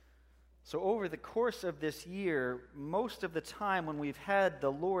So over the course of this year, most of the time when we've had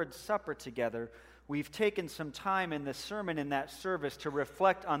the Lord's Supper together, we've taken some time in the sermon in that service to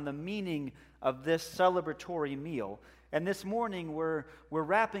reflect on the meaning of this celebratory meal. And this morning we're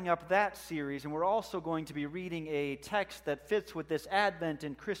wrapping up that series, and we're also going to be reading a text that fits with this Advent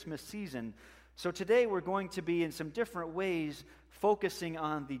and Christmas season. So today we're going to be in some different ways focusing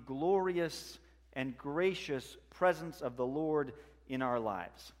on the glorious and gracious presence of the Lord in our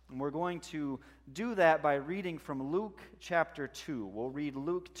lives. And we're going to do that by reading from Luke chapter 2. We'll read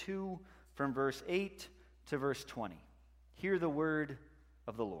Luke 2 from verse 8 to verse 20. Hear the word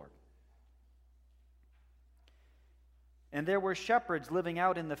of the Lord. And there were shepherds living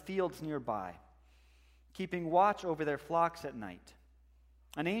out in the fields nearby, keeping watch over their flocks at night.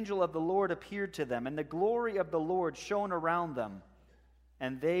 An angel of the Lord appeared to them, and the glory of the Lord shone around them,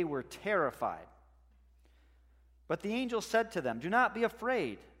 and they were terrified. But the angel said to them, "Do not be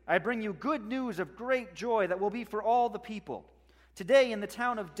afraid. I bring you good news of great joy that will be for all the people. Today in the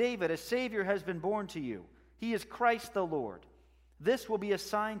town of David a Savior has been born to you. He is Christ the Lord. This will be a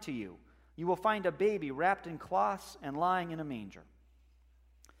sign to you. You will find a baby wrapped in cloths and lying in a manger."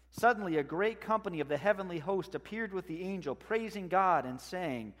 Suddenly a great company of the heavenly host appeared with the angel, praising God and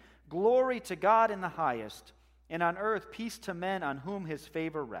saying, "Glory to God in the highest, and on earth peace to men on whom his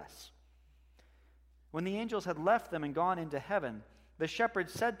favor rests." When the angels had left them and gone into heaven, the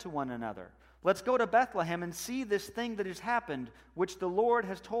shepherds said to one another, "Let's go to Bethlehem and see this thing that has happened, which the Lord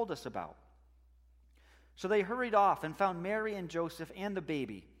has told us about." So they hurried off and found Mary and Joseph and the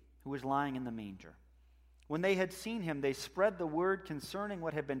baby, who was lying in the manger. When they had seen him, they spread the word concerning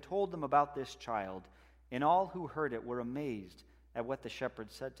what had been told them about this child, and all who heard it were amazed at what the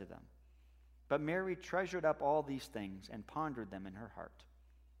shepherds said to them. But Mary treasured up all these things and pondered them in her heart.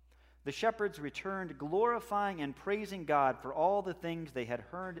 The shepherds returned, glorifying and praising God for all the things they had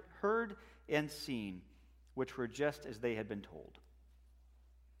heard and seen, which were just as they had been told.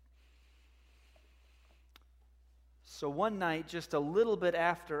 So one night, just a little bit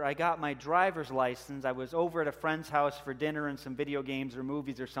after I got my driver's license, I was over at a friend's house for dinner and some video games or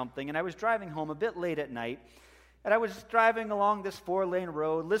movies or something, and I was driving home a bit late at night, and I was driving along this 4-lane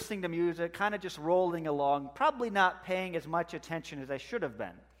road, listening to music, kind of just rolling along, probably not paying as much attention as I should have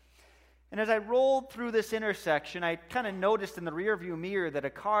been. And as I rolled through this intersection, I kind of noticed in the rearview mirror that a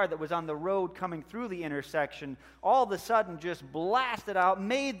car that was on the road coming through the intersection all of a sudden just blasted out,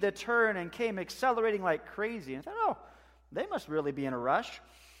 made the turn, and came accelerating like crazy. And I thought, oh, they must really be in a rush.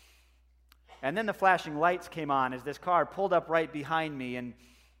 And then the flashing lights came on as this car pulled up right behind me. And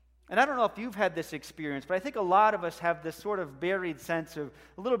I don't know if you've had this experience, but I think a lot of us have this sort of buried sense of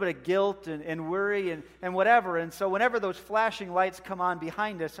a little bit of guilt and worry and whatever. And so whenever those flashing lights come on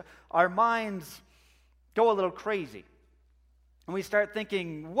behind us, our minds go a little crazy. And we start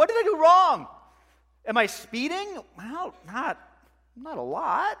thinking, what did I do wrong? Am I speeding? Well, not a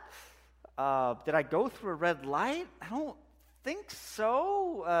lot. Did I go through a red light? I don't think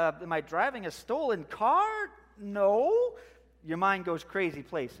so. Am I driving a stolen car? No. Your mind goes crazy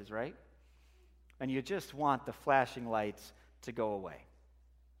places, right? And you just want the flashing lights to go away.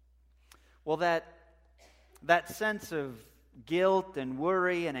 Well, that sense of guilt and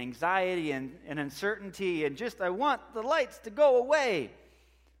worry and anxiety and uncertainty and just, I want the lights to go away.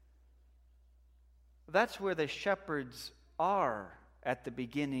 That's where the shepherds are at the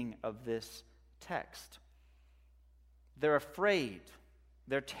beginning of this text. They're afraid.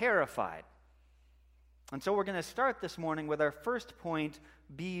 They're terrified. And so we're going to start this morning with our first point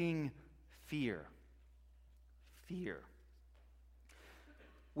being fear. Fear.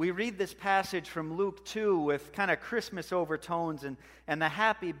 We read this passage from Luke 2 with kind of Christmas overtones and the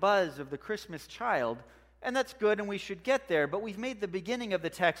happy buzz of the Christmas child, and that's good and we should get there, but we've made the beginning of the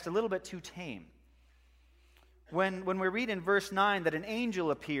text a little bit too tame. When we read in verse 9 that an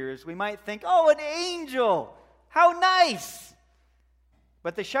angel appears, we might think, oh, an angel! How nice!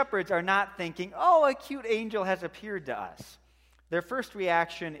 But the shepherds are not thinking, oh, a cute angel has appeared to us. Their first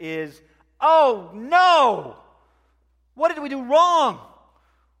reaction is, oh, no! What did we do wrong?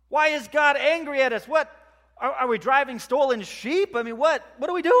 Why is God angry at us? What? Are we driving stolen sheep? I mean, what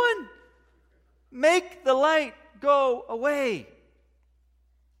are we doing? Make the light go away.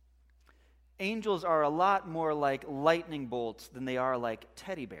 Angels are a lot more like lightning bolts than they are like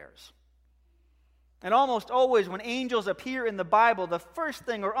teddy bears. And almost always when angels appear in the Bible, the first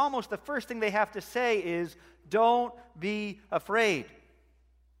thing, or almost the first thing they have to say is, don't be afraid.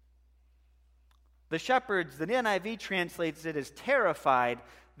 The shepherds, the NIV translates it as terrified.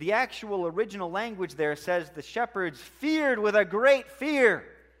 The actual original language there says the shepherds feared with a great fear.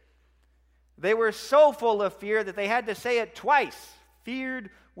 They were so full of fear that they had to say it twice.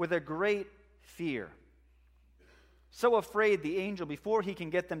 Feared with a great fear. So afraid, the angel, before he can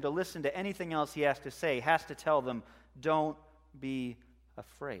get them to listen to anything else he has to say, has to tell them, don't be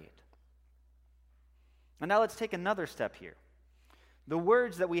afraid. And now let's take another step here. The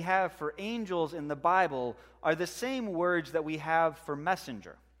words that we have for angels in the Bible are the same words that we have for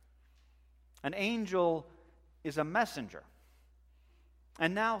messenger. An angel is a messenger.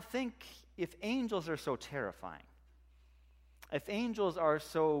 And now think, if angels are so terrifying, if angels are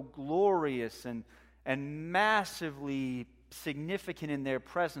so glorious and massively significant in their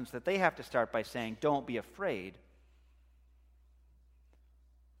presence that they have to start by saying, don't be afraid,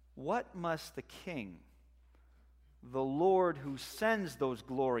 what must the King, the Lord who sends those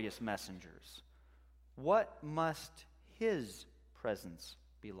glorious messengers, what must his presence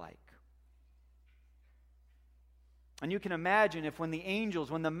be like? And you can imagine if when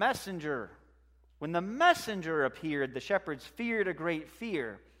the messenger appeared, the shepherds feared a great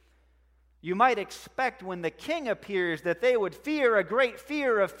fear. You might expect when the king appears that they would fear a great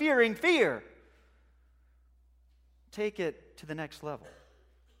fear of fearing fear. Take it to the next level.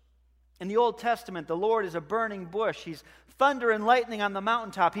 In the Old Testament, the Lord is a burning bush. He's thunder and lightning on the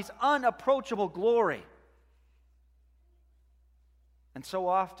mountaintop. He's unapproachable glory. And so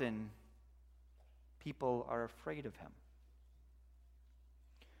often, people are afraid of him.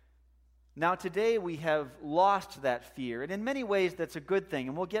 Now today we have lost that fear, and in many ways that's a good thing,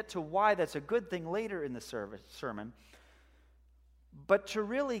 and we'll get to why that's a good thing later in the sermon. But to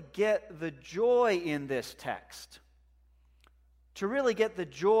really get the joy in this text,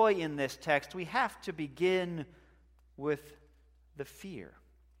 we have to begin with the fear.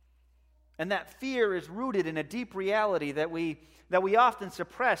 And that fear is rooted in a deep reality that we often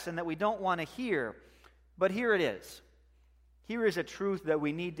suppress and that we don't want to hear. But here it is. Here is a truth that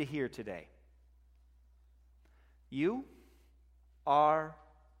we need to hear today. You are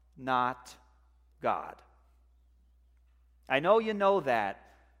not God. I know you know that,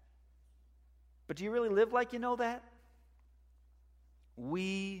 but do you really live like you know that?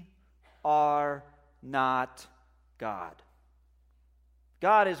 We are not God.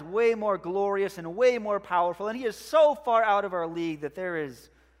 God is way more glorious and way more powerful, and he is so far out of our league that there is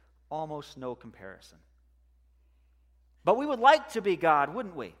almost no comparison. But we would like to be God,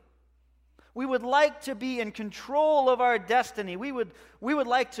 wouldn't we? We would like to be in control of our destiny. We would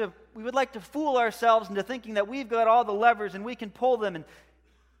like to fool ourselves into thinking that we've got all the levers and we can pull them,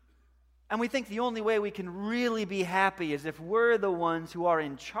 and we think the only way we can really be happy is if we're the ones who are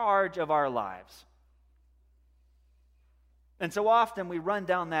in charge of our lives. And so often we run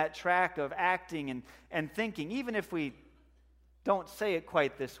down that track of acting and thinking, even if we don't say it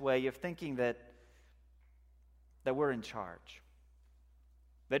quite this way, of thinking that we're in charge,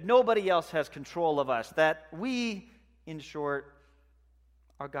 that nobody else has control of us, that we, in short,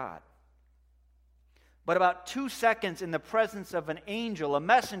 are God. But about 2 seconds in the presence of an angel, a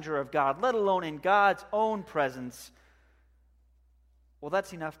messenger of God, let alone in God's own presence, well,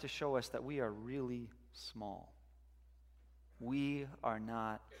 that's enough to show us that we are really small. We are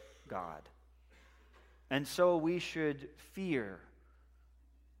not God. And so we should fear,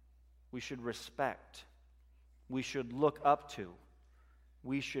 we should respect, we should look up to,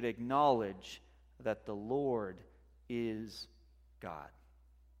 we should acknowledge that the Lord is God.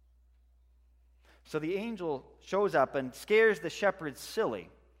 So the angel shows up and scares the shepherds silly.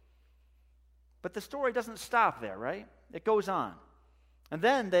 But the story doesn't stop there, right? It goes on. And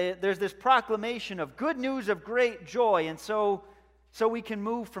then there's this proclamation of good news of great joy. And so we can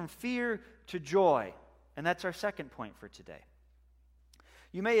move from fear to joy. And that's our second point for today.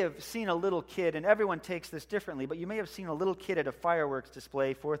 You may have seen a little kid, and everyone takes this differently, but you may have seen a little kid at a fireworks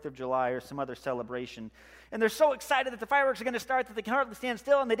display, 4th of July or some other celebration. And they're so excited that the fireworks are going to start that they can hardly stand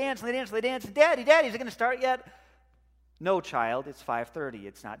still, and they dance and they dance and they dance. Daddy, is it going to start yet? No, child, it's 5:30.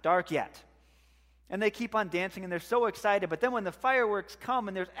 It's not dark yet. And they keep on dancing, and they're so excited. But then when the fireworks come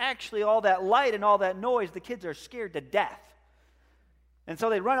and there's actually all that light and all that noise, the kids are scared to death. And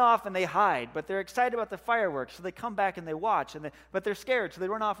so they run off and they hide, but they're excited about the fireworks, so they come back and they watch, but they're scared, so they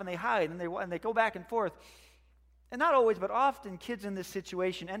run off and they hide, and they go back and forth. And not always, but often kids in this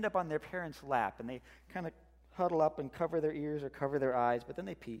situation end up on their parents' lap, and they kind of huddle up and cover their ears or cover their eyes, but then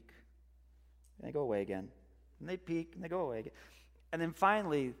they peek, and they go away again. And they peek, and they go away again. And then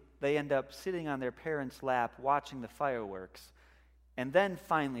finally, they end up sitting on their parents' lap watching the fireworks. And then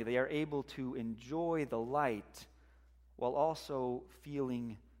finally, they are able to enjoy the light while also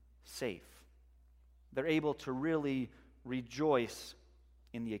feeling safe. They're able to really rejoice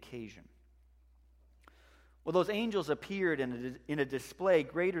in the occasion. Well, those angels appeared in a display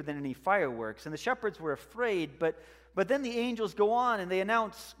greater than any fireworks, and the shepherds were afraid, but But then the angels go on and they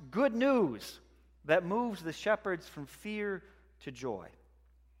announce good news that moves the shepherds from fear to joy.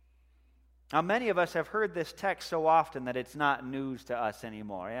 Now, many of us have heard this text so often that it's not news to us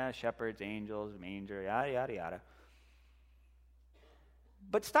anymore. Yeah, shepherds, angels, manger, yada, yada, yada.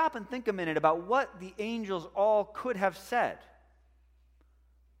 But stop and think a minute about what the angels all could have said.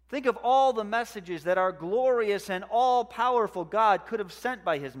 Think of all the messages that our glorious and all-powerful God could have sent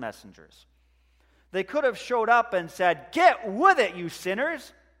by his messengers. They could have showed up and said, "Get with it, you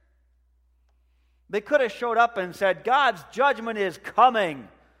sinners." They could have showed up and said, "God's judgment is coming.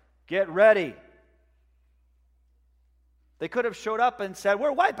 Get ready." They could have showed up and said,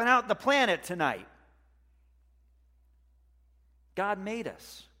 "We're wiping out the planet tonight." God made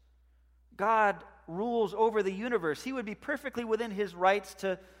us. God rules over the universe. He would be perfectly within his rights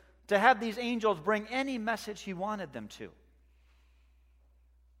to have these angels bring any message he wanted them to.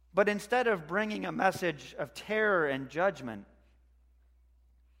 But instead of bringing a message of terror and judgment,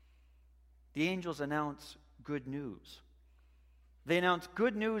 the angels announce good news. They announce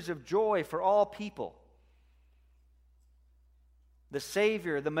good news of joy for all people. The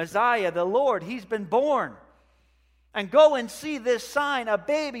Savior, the Messiah, the Lord, he's been born. And go and see this sign, a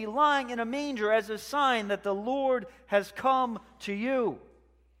baby lying in a manger, as a sign that the Lord has come to you.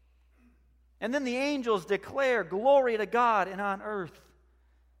 And then the angels declare, "Glory to God, and on earth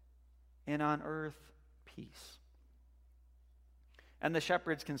peace." And the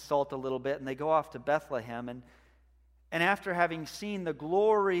shepherds consult a little bit, and they go off to Bethlehem, and after having seen the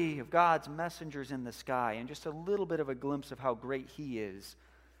glory of God's messengers in the sky, and just a little bit of a glimpse of how great he is,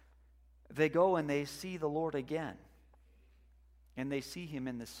 they go and they see the Lord again. And they see him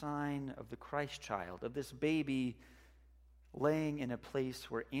in the sign of the Christ child, of this baby laying in a place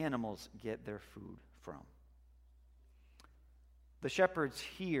where animals get their food from. The shepherds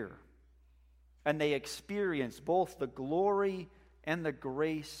hear, and they experience both the glory and the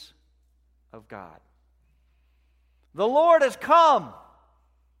grace of God. The Lord has come,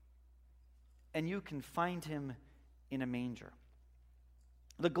 and you can find him in a manger.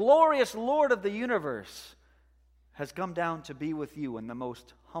 The glorious Lord of the universe has come down to be with you in the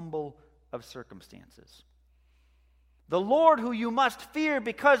most humble of circumstances. The Lord who you must fear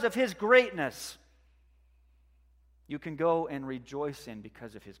because of his greatness, you can go and rejoice in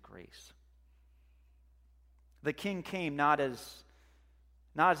because of his grace. The king came not as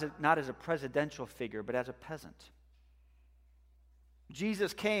a presidential figure, but as a peasant.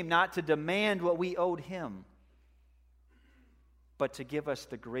 Jesus came not to demand what we owed him, but to give us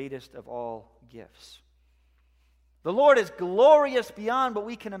the greatest of all gifts. The Lord is glorious beyond what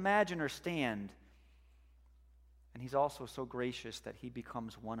we can imagine or stand. And he's also so gracious that he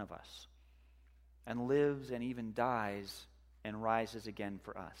becomes one of us and lives and even dies and rises again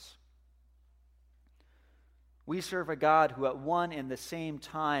for us. We serve a God who at one and the same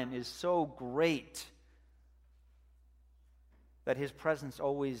time is so great that his presence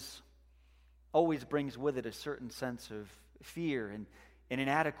always brings with it a certain sense of fear and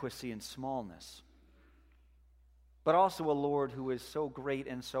inadequacy and smallness. But also a Lord who is so great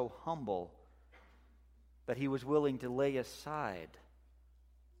and so humble that he was willing to lay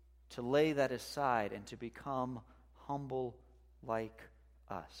that aside and to become humble like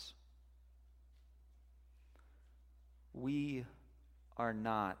us. We are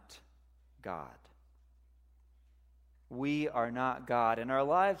not God. We are not God. And our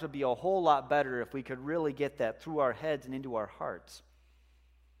lives would be a whole lot better if we could really get that through our heads and into our hearts.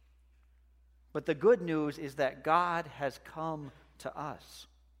 But the good news is that God has come to us.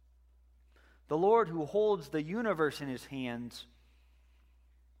 The Lord who holds the universe in his hands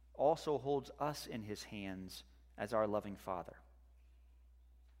also holds us in his hands as our loving Father.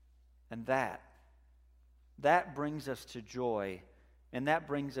 And that brings us to joy, and that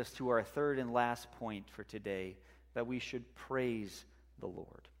brings us to our third and last point for today, that we should praise the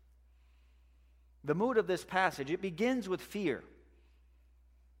Lord. The mood of this passage, it begins with fear.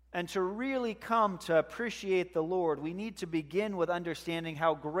 And to really come to appreciate the Lord, we need to begin with understanding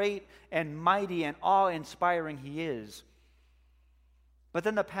how great and mighty and awe-inspiring he is. But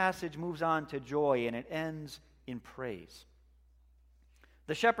then the passage moves on to joy, and it ends in praise.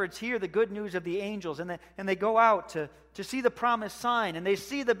 The shepherds hear the good news of the angels, and they go out to see the promised sign, and they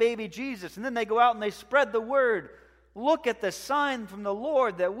see the baby Jesus, and then they go out and they spread the word. Look at the sign from the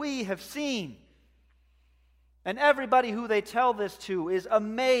Lord that we have seen. And everybody who they tell this to is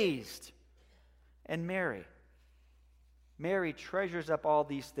amazed. And Mary treasures up all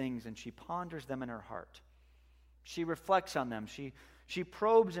these things, and she ponders them in her heart. She reflects on them. She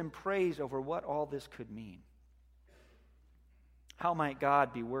probes and prays over what all this could mean. How might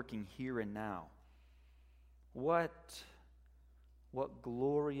God be working here and now? What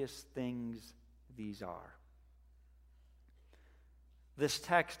glorious things these are. This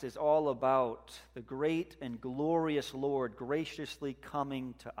text is all about the great and glorious Lord graciously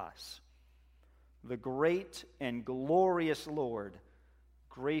coming to us. The great and glorious Lord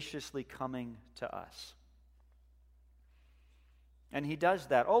graciously coming to us. And he does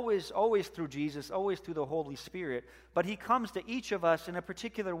that always through Jesus, always through the Holy Spirit, but he comes to each of us in a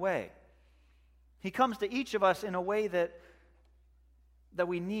particular way. He comes to each of us in a way that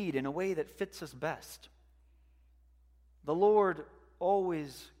we need, in a way that fits us best. The Lord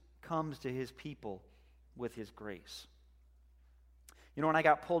always comes to his people with his grace. You know, when I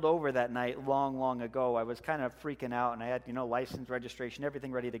got pulled over that night long ago, I was kind of freaking out, and I had, license, registration,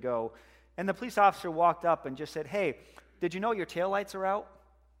 everything ready to go. And the police officer walked up and just said, "Hey, did you know your taillights are out?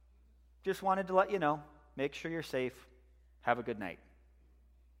 Just wanted to let you know. Make sure you're safe. Have a good night."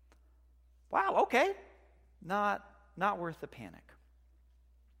 Wow, okay. Not worth the panic.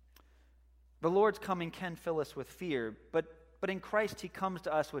 The Lord's coming can fill us with fear, but in Christ he comes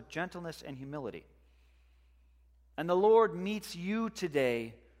to us with gentleness and humility. And the Lord meets you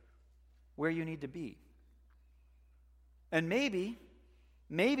today where you need to be. And maybe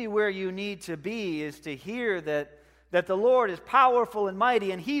where you need to be is to hear that the Lord is powerful and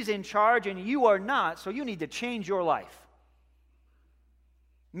mighty and he's in charge and you are not, so you need to change your life.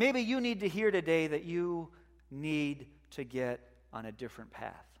 Maybe you need to hear today that you need to get on a different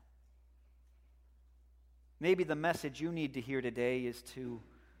path. Maybe the message you need to hear today is to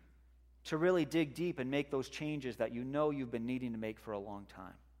really dig deep and make those changes that you know you've been needing to make for a long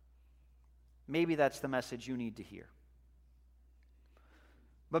time. Maybe that's the message you need to hear.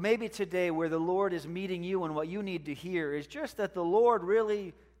 But maybe today where the Lord is meeting you and what you need to hear is just that the Lord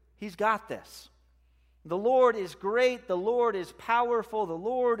really, he's got this. The Lord is great, the Lord is powerful, the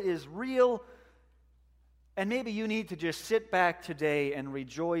Lord is real. And maybe you need to just sit back today and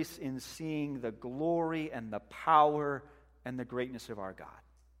rejoice in seeing the glory and the power and the greatness of our God.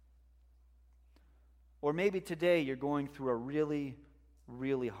 Or maybe today you're going through a really,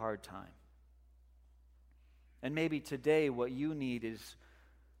 really hard time. And maybe today what you need is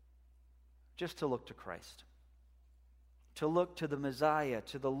just to look to Christ. To look to the Messiah,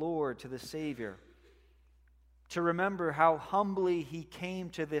 to the Lord, to the Savior. To remember how humbly he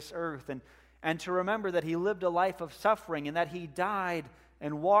came to this earth and to remember that he lived a life of suffering and that he died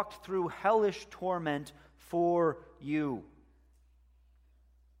and walked through hellish torment for you.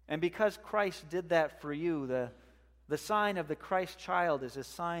 And because Christ did that for you, the sign of the Christ child is a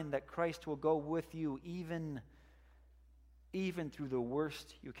sign that Christ will go with you even through the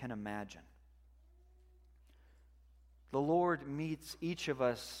worst you can imagine. The Lord meets each of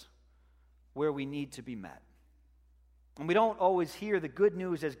us where we need to be met. And we don't always hear the good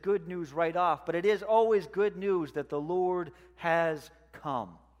news as good news right off, but it is always good news that the Lord has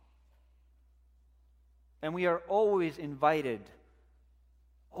come. And we are always invited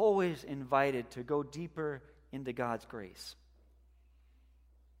to go deeper into God's grace.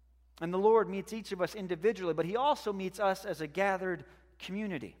 And the Lord meets each of us individually, but he also meets us as a gathered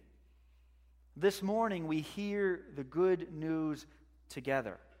community. This morning we hear the good news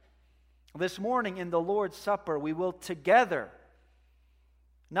together. This morning in the Lord's Supper, we will together,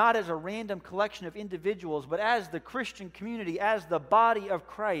 not as a random collection of individuals, but as the Christian community, as the body of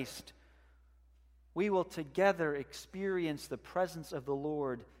Christ, we will together experience the presence of the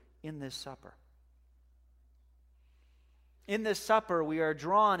Lord in this supper. In this supper, we are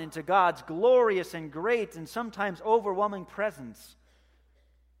drawn into God's glorious and great and sometimes overwhelming presence.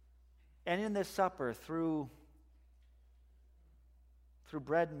 And in this supper, through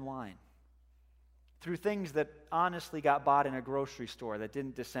bread and wine, through things that honestly got bought in a grocery store that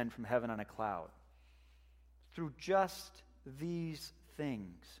didn't descend from heaven on a cloud. Through just these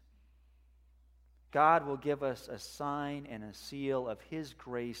things, God will give us a sign and a seal of his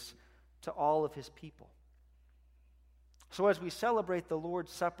grace to all of his people. So as we celebrate the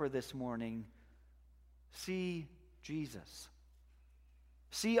Lord's Supper this morning, see Jesus.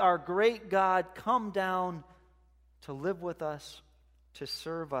 See our great God come down to live with us, to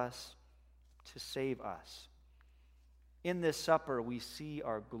serve us, to save us. In this supper, we see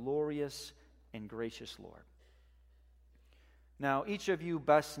our glorious and gracious Lord. Now, each of you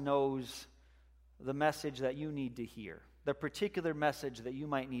best knows the message that you need to hear, the particular message that you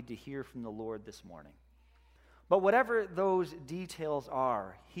might need to hear from the Lord this morning. But whatever those details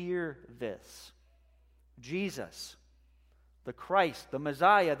are, hear this. Jesus, the Christ, the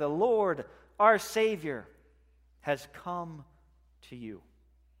Messiah, the Lord, our Savior, has come to you.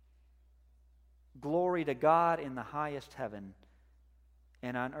 Glory to God in the highest heaven,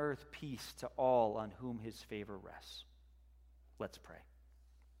 and on earth peace to all on whom his favor rests. Let's pray.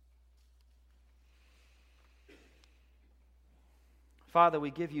 Father,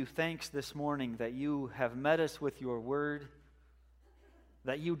 we give you thanks this morning that you have met us with your word,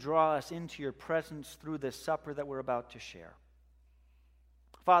 that you draw us into your presence through this supper that we're about to share.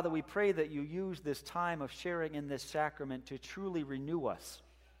 Father, we pray that you use this time of sharing in this sacrament to truly renew us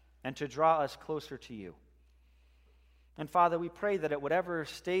and to draw us closer to you. And Father, we pray that at whatever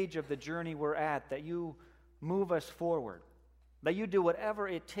stage of the journey we're at, that you move us forward, that you do whatever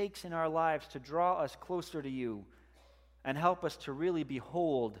it takes in our lives to draw us closer to you and help us to really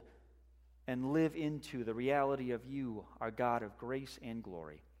behold and live into the reality of you, our God of grace and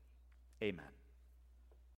glory. Amen.